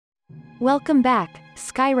Welcome back,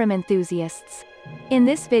 Skyrim enthusiasts. In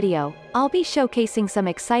this video, I'll be showcasing some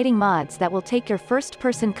exciting mods that will take your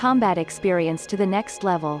first-person combat experience to the next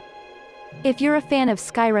level. If you're a fan of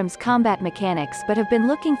Skyrim's combat mechanics but have been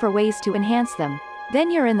looking for ways to enhance them,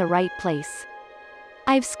 then you're in the right place.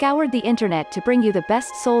 I've scoured the internet to bring you the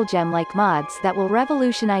best soul gem-like mods that will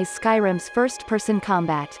revolutionize Skyrim's first-person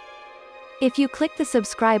combat. If you click the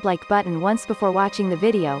subscribe-like button once before watching the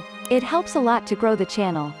video, it helps a lot to grow the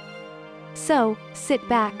channel. So, sit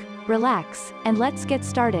back, relax, and let's get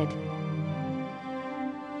started.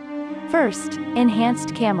 First,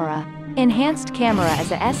 Enhanced Camera. Enhanced Camera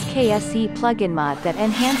is a SKSE plugin mod that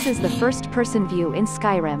enhances the first-person view in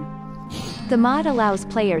Skyrim. The mod allows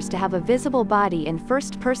players to have a visible body in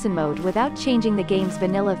first-person mode without changing the game's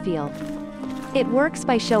vanilla feel. It works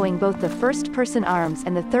by showing both the first-person arms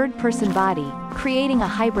and the third-person body, creating a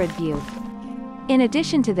hybrid view. In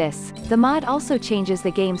addition to this, the mod also changes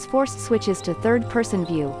the game's forced switches to third-person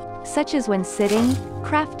view, such as when sitting,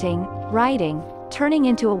 crafting, riding, turning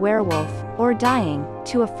into a werewolf, or dying,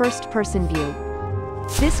 to a first-person view.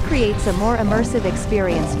 This creates a more immersive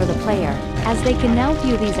experience for the player, as they can now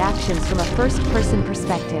view these actions from a first-person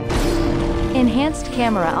perspective. Enhanced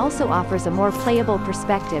Camera also offers a more playable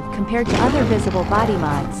perspective compared to other visible body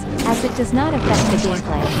mods, as it does not affect the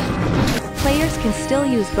gameplay. Players can still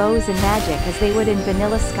use bows and magic as they would in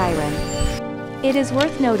vanilla Skyrim. It is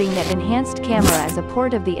worth noting that Enhanced Camera is a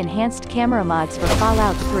port of the Enhanced Camera mods for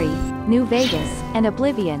Fallout 3, New Vegas, and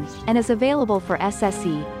Oblivion, and is available for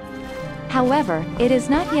SSE. However, it is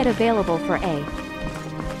not yet available for A.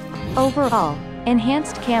 Overall,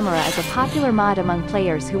 Enhanced Camera is a popular mod among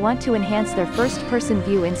players who want to enhance their first-person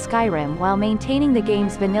view in Skyrim while maintaining the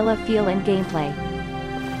game's vanilla feel and gameplay.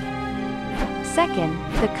 Second,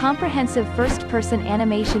 the Comprehensive First-Person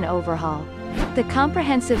Animation Overhaul. The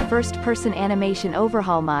Comprehensive First-Person Animation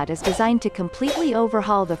Overhaul mod is designed to completely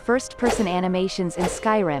overhaul the first-person animations in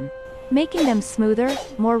Skyrim, making them smoother,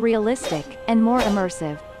 more realistic, and more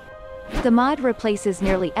immersive. The mod replaces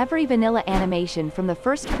nearly every vanilla animation from the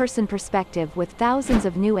first-person perspective with thousands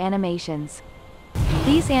of new animations.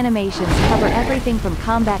 These animations cover everything from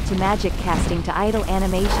combat to magic casting to idle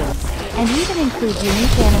animations, and even include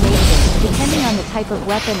unique animations depending on the type of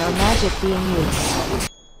weapon or magic being used.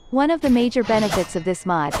 One of the major benefits of this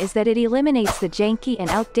mod is that it eliminates the janky and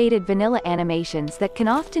outdated vanilla animations that can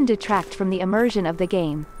often detract from the immersion of the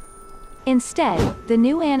game. Instead, the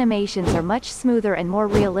new animations are much smoother and more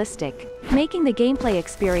realistic, making the gameplay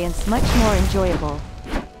experience much more enjoyable.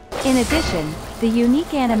 In addition, the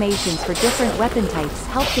unique animations for different weapon types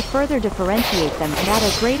help to further differentiate them and add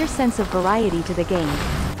a greater sense of variety to the game.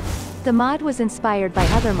 The mod was inspired by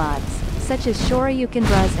other mods, such as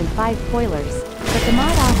Shoryuken-Bros and 5 Poilers, but the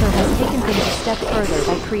mod author has taken things a step further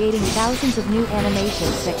by creating thousands of new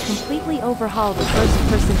animations that completely overhaul the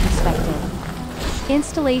first-person perspective.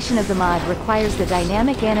 Installation of the mod requires the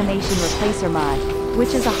Dynamic Animation Replacer mod,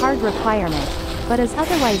 which is a hard requirement, but is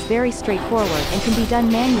otherwise very straightforward and can be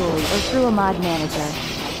done manually or through a mod manager.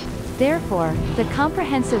 Therefore, the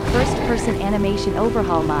Comprehensive First-Person Animation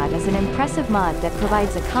Overhaul mod is an impressive mod that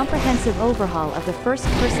provides a comprehensive overhaul of the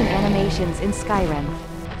first-person animations in Skyrim.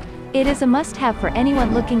 It is a must-have for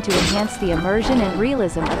anyone looking to enhance the immersion and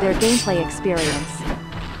realism of their gameplay experience.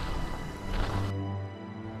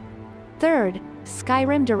 Third,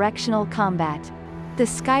 Skyrim Directional Combat. The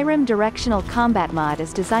Skyrim Directional Combat mod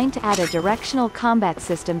is designed to add a directional combat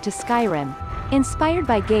system to Skyrim, inspired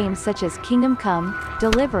by games such as Kingdom Come,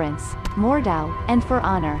 Deliverance, Mordau, and For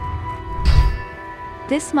Honor.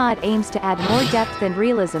 This mod aims to add more depth and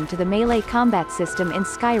realism to the melee combat system in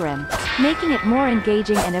Skyrim, making it more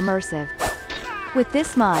engaging and immersive. With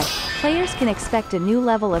this mod, players can expect a new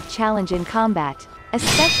level of challenge in combat,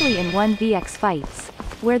 especially in 1vx fights,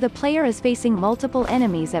 where the player is facing multiple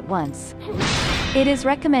enemies at once. It is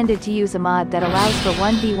recommended to use a mod that allows for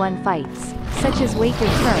 1v1 fights, such as wait your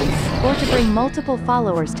turns, or to bring multiple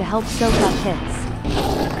followers to help soak up hits.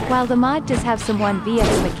 While the mod does have some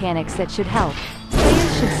 1vx mechanics that should help,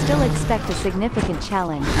 players should still expect a significant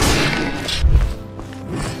challenge.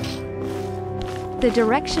 The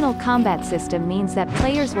directional combat system means that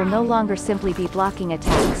players will no longer simply be blocking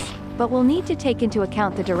attacks, but will need to take into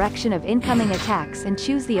account the direction of incoming attacks and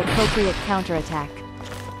choose the appropriate counterattack.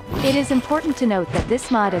 It is important to note that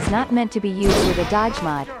this mod is not meant to be used with a dodge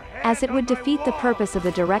mod, as it would defeat the purpose of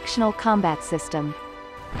the directional combat system.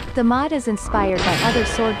 The mod is inspired by other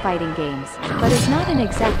sword-fighting games, but is not an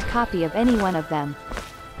exact copy of any one of them.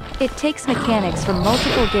 It takes mechanics from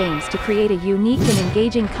multiple games to create a unique and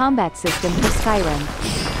engaging combat system for Skyrim.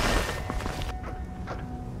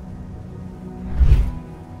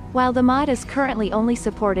 While the mod is currently only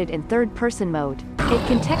supported in third-person mode, it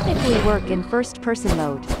can technically work in first-person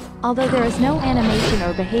mode, although there is no animation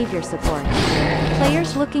or behavior support.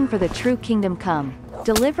 Players looking for the true Kingdom Come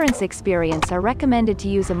Deliverance experience are recommended to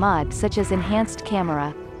use a mod such as Enhanced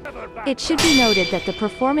Camera. It should be noted that the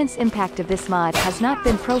performance impact of this mod has not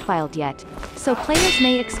been profiled yet, so players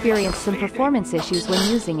may experience some performance issues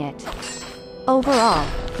when using it. Overall,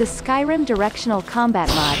 the Skyrim Directional Combat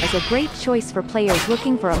mod is a great choice for players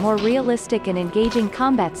looking for a more realistic and engaging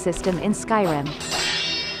combat system in Skyrim.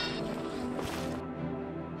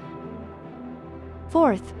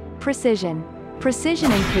 Fourth, Precision.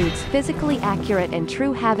 Precision includes physically accurate and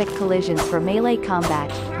true havoc collisions for melee combat,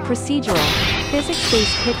 procedural,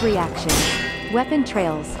 physics-based hit reactions, weapon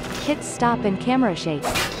trails, hit stop and camera shake,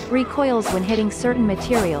 recoils when hitting certain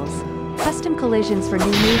materials, custom collisions for new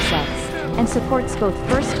movesets, and supports both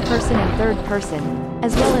first-person and third-person,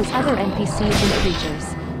 as well as other NPCs and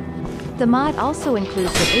creatures. The mod also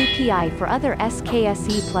includes an API for other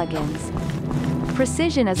SKSE plugins.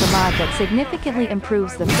 Precision is a mod that significantly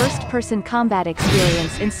improves the first-person combat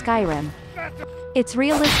experience in Skyrim. Its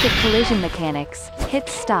realistic collision mechanics, hit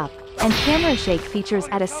stop, and camera shake features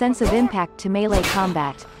add a sense of impact to melee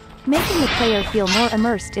combat, making the player feel more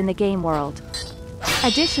immersed in the game world.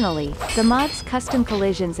 Additionally, the mod's custom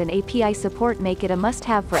collisions and API support make it a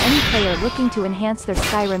must-have for any player looking to enhance their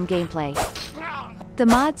Skyrim gameplay. The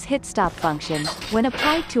mod's hit stop function, when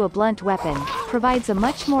applied to a blunt weapon, provides a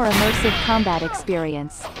much more immersive combat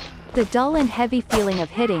experience. The dull and heavy feeling of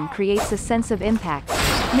hitting creates a sense of impact,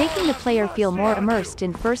 making the player feel more immersed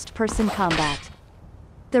in first-person combat.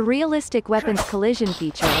 The realistic weapons collision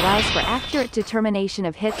feature allows for accurate determination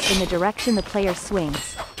of hits in the direction the player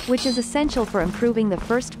swings, which is essential for improving the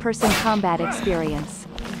first-person combat experience.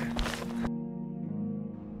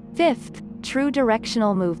 Fifth, True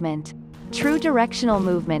Directional Movement. True Directional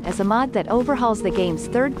Movement is a mod that overhauls the game's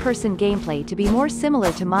third-person gameplay to be more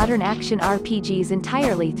similar to modern action RPGs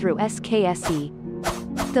entirely through SKSE.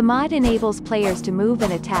 The mod enables players to move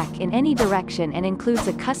and attack in any direction and includes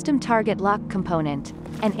a custom target lock component,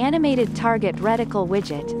 an animated target reticle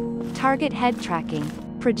widget, target head tracking,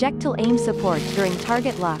 projectile aim support during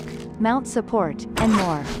target lock, mount support, and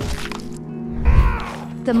more.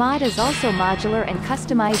 The mod is also modular and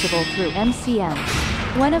customizable through MCM.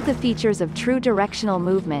 One of the features of True Directional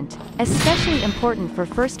Movement, especially important for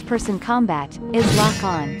first-person combat, is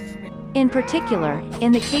lock-on. In particular,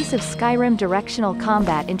 in the case of Skyrim Directional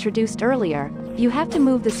Combat introduced earlier, you have to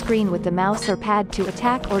move the screen with the mouse or pad to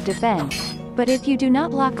attack or defend, but if you do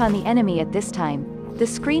not lock on the enemy at this time, the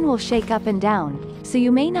screen will shake up and down, so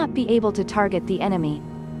you may not be able to target the enemy.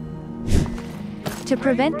 To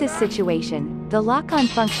prevent this situation, the lock-on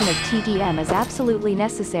function of TDM is absolutely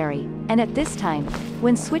necessary, and at this time,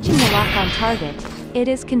 when switching the lock-on target, it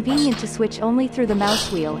is convenient to switch only through the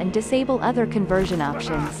mouse wheel and disable other conversion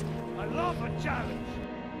options.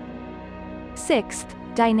 Sixth,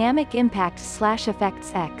 Dynamic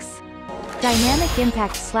Impact/Effects X. Dynamic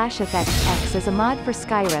Impact/Effects X is a mod for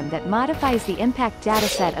Skyrim that modifies the impact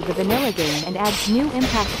dataset of the vanilla game and adds new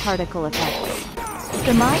impact particle effects.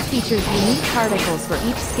 The mod features unique particles for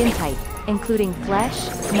each skin type, including flesh,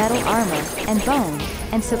 metal armor, and bone,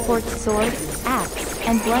 and supports sword, axe,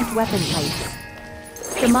 and blunt weapon types.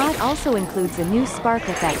 The mod also includes a new spark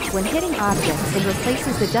effect when hitting objects and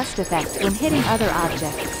replaces the dust effect when hitting other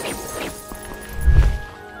objects.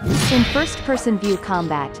 In first-person view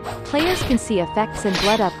combat, players can see effects and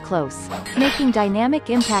blood up close, making Dynamic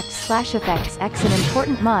Impact/Effects X an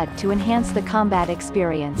important mod to enhance the combat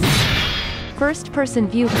experience. First-person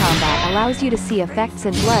view combat allows you to see effects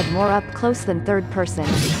and blood more up close than third-person.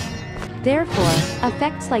 Therefore,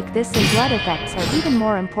 effects like this and blood effects are even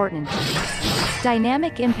more important.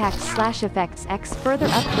 Dynamic Impact/Effects X further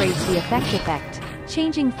upgrades the effect,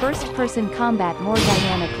 changing first-person combat more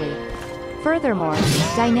dynamically. Furthermore,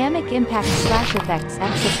 Dynamic Impact/Effects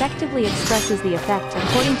X effectively expresses the effect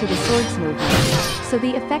according to the sword's movement, so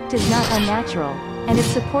the effect is not unnatural, and it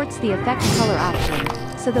supports the effect color option,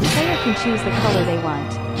 so the player can choose the color they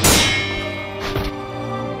want.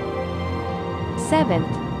 7th,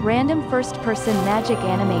 Random First-Person Magic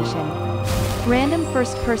Animation. Random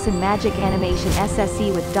First-Person Magic Animation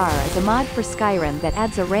SSE with DAR is a mod for Skyrim that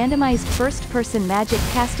adds a randomized first-person magic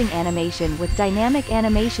casting animation with Dynamic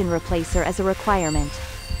Animation Replacer as a requirement.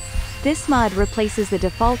 This mod replaces the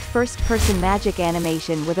default first-person magic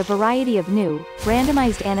animation with a variety of new,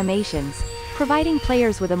 randomized animations, providing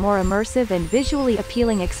players with a more immersive and visually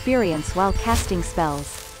appealing experience while casting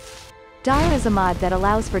spells. DAR is a mod that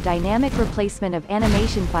allows for dynamic replacement of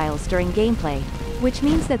animation files during gameplay, which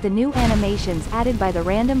means that the new animations added by the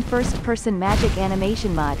random first-person magic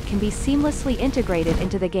animation mod can be seamlessly integrated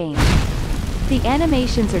into the game. The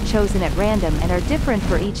animations are chosen at random and are different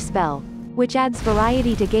for each spell, which adds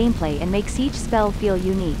variety to gameplay and makes each spell feel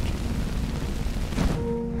unique.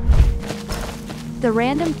 The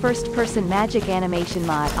random first-person magic animation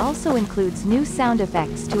mod also includes new sound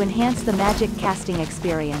effects to enhance the magic casting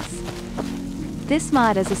experience. This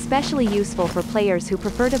mod is especially useful for players who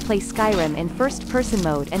prefer to play Skyrim in first-person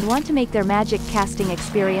mode and want to make their magic casting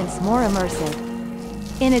experience more immersive.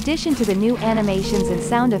 In addition to the new animations and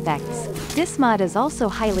sound effects, this mod is also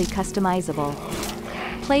highly customizable.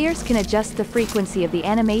 Players can adjust the frequency of the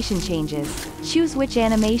animation changes, choose which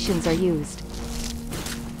animations are used.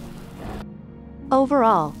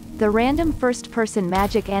 Overall, the random first-person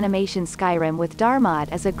magic animation Skyrim with DAR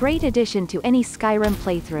mod is a great addition to any Skyrim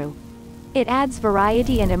playthrough. It adds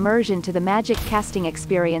variety and immersion to the magic casting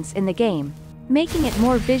experience in the game, making it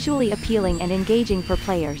more visually appealing and engaging for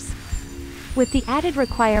players. With the added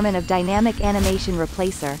requirement of dynamic animation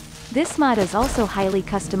replacer, this mod is also highly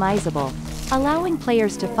customizable, allowing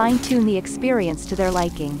players to fine-tune the experience to their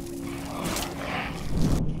liking.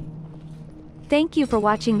 Thank you for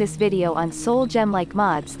watching this video on soul gem-like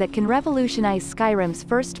mods that can revolutionize Skyrim's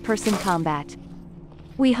first-person combat.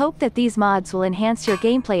 We hope that these mods will enhance your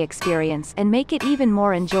gameplay experience and make it even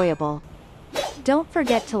more enjoyable. Don't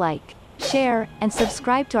forget to like, share, and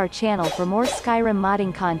subscribe to our channel for more Skyrim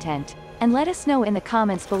modding content, and let us know in the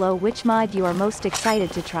comments below which mod you are most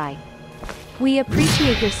excited to try. We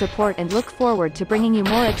appreciate your support and look forward to bringing you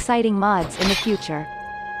more exciting mods in the future.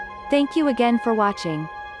 Thank you again for watching.